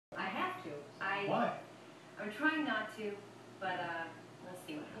Why? I'm trying not to, but we'll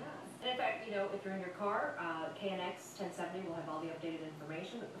see what happens. And in fact, you know, if you're in your car, KNX 1070 will have all the updated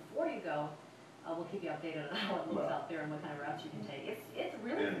information. But before you go, we'll keep you updated on how it looks out there and what kind of routes you can take. It's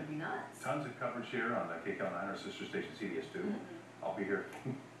really going to be nuts. Tons of coverage here on the KCal9, our sister station CBS2. I'll be here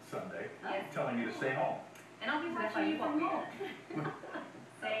Sunday, telling you to stay home. And I'll be watching you from home.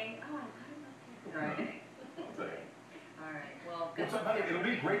 Saying, oh, right. All right. Well, good. It'll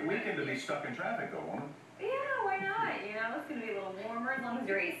be a great weekend to be stuck in traffic, though, won't it? Yeah, why not? You know, it's going to be a little warmer. As long as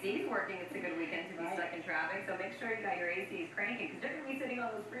your AC is working, it's a good weekend to be stuck in traffic. So make sure you got your ACs cranking, because you're going to be sitting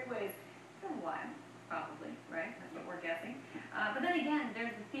on those freeways for a while, probably, right? That's what we're guessing. But then again,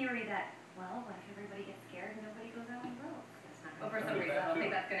 there's the theory that, well, what if everybody gets scared and nobody goes out on the road? But for some reason, I don't think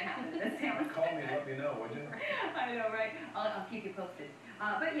that's going to happen in this town. Call me and let me know, would you? I know, right? I'll keep you posted.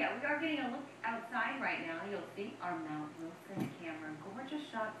 But yeah, we are getting a look outside right now. You'll see our Mount Wilson camera. Gorgeous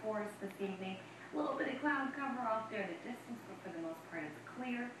shot for us this evening. A little bit of cloud cover off there in the distance, but for the most part, it's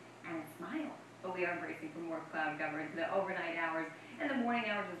clear and it's mild. But we are bracing for more cloud cover into the overnight hours and the morning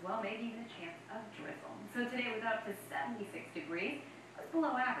hours as well, maybe even a chance of drizzle. So today we're up to 76 degrees.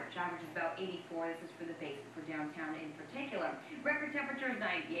 Below average. Average is about 84. This is for the base, for downtown in particular. Record temperature is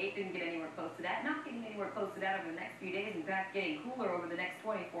 98. Didn't get anywhere close to that. Not getting anywhere close to that over the next few days. In fact, getting cooler over the next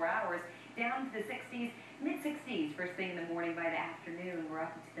 24 hours. Down to the 60s, mid-60s first thing in the morning. By the afternoon, we're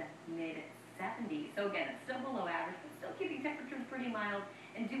up into the mid-70s. So again, it's still below average, but still keeping temperatures pretty mild.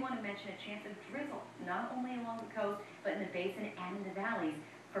 And do want to mention a chance of drizzle, not only along the coast, but in the basin and in the valleys.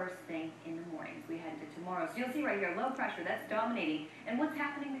 First thing in the morning as we head into tomorrow. So you'll see right here, low pressure, that's dominating. And what's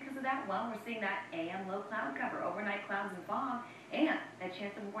happening because of that? Well, we're seeing that AM low cloud cover, overnight clouds and fog, and a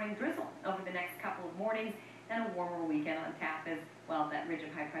chance of morning drizzle over the next couple of mornings, and a warmer weekend on tap as, well, that ridge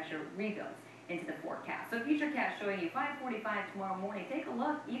of high pressure rebuilds into the forecast. So futurecast showing you 5:45 tomorrow morning. Take a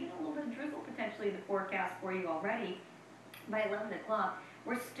look, even a little bit of drizzle potentially in the forecast for you already. By 11 o'clock,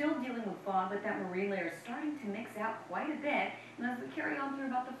 we're still dealing with fog, but that marine layer is starting to mix out quite a bit. And as we carry on through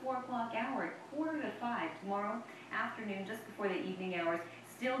about the 4 o'clock hour, 4:45 tomorrow afternoon, just before the evening hours,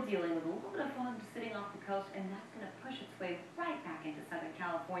 still dealing with a little bit of fog sitting off the coast, and that's going to push its way right back into Southern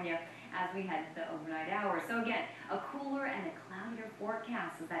California as we head to the overnight hours. So again, a cooler and a cloudier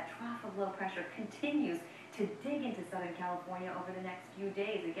forecast as that trough of low pressure continues to dig into Southern California over the next few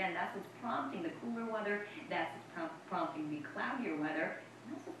days. Again, that's what's prompting the cooler weather, that's what's prompting the cloudier weather,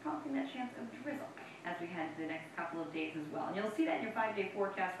 and that's what's prompting that chance of drizzle as we head to the next couple of days as well. And you'll see that in your 5-day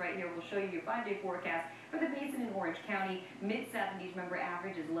forecast right here. We'll show you your 5-day forecast for the basin in Orange County, mid-70s. Remember,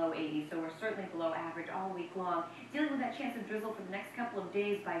 average is low 80s, so we're certainly below average all week long. Dealing with that chance of drizzle for the next couple of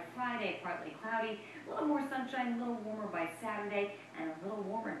days. By Friday, partly cloudy, a little more sunshine, a little warmer by Saturday, and a little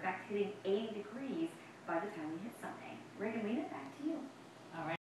warmer, in fact, hitting 80 degrees by the time we hit Sunday. Regalina, back to you.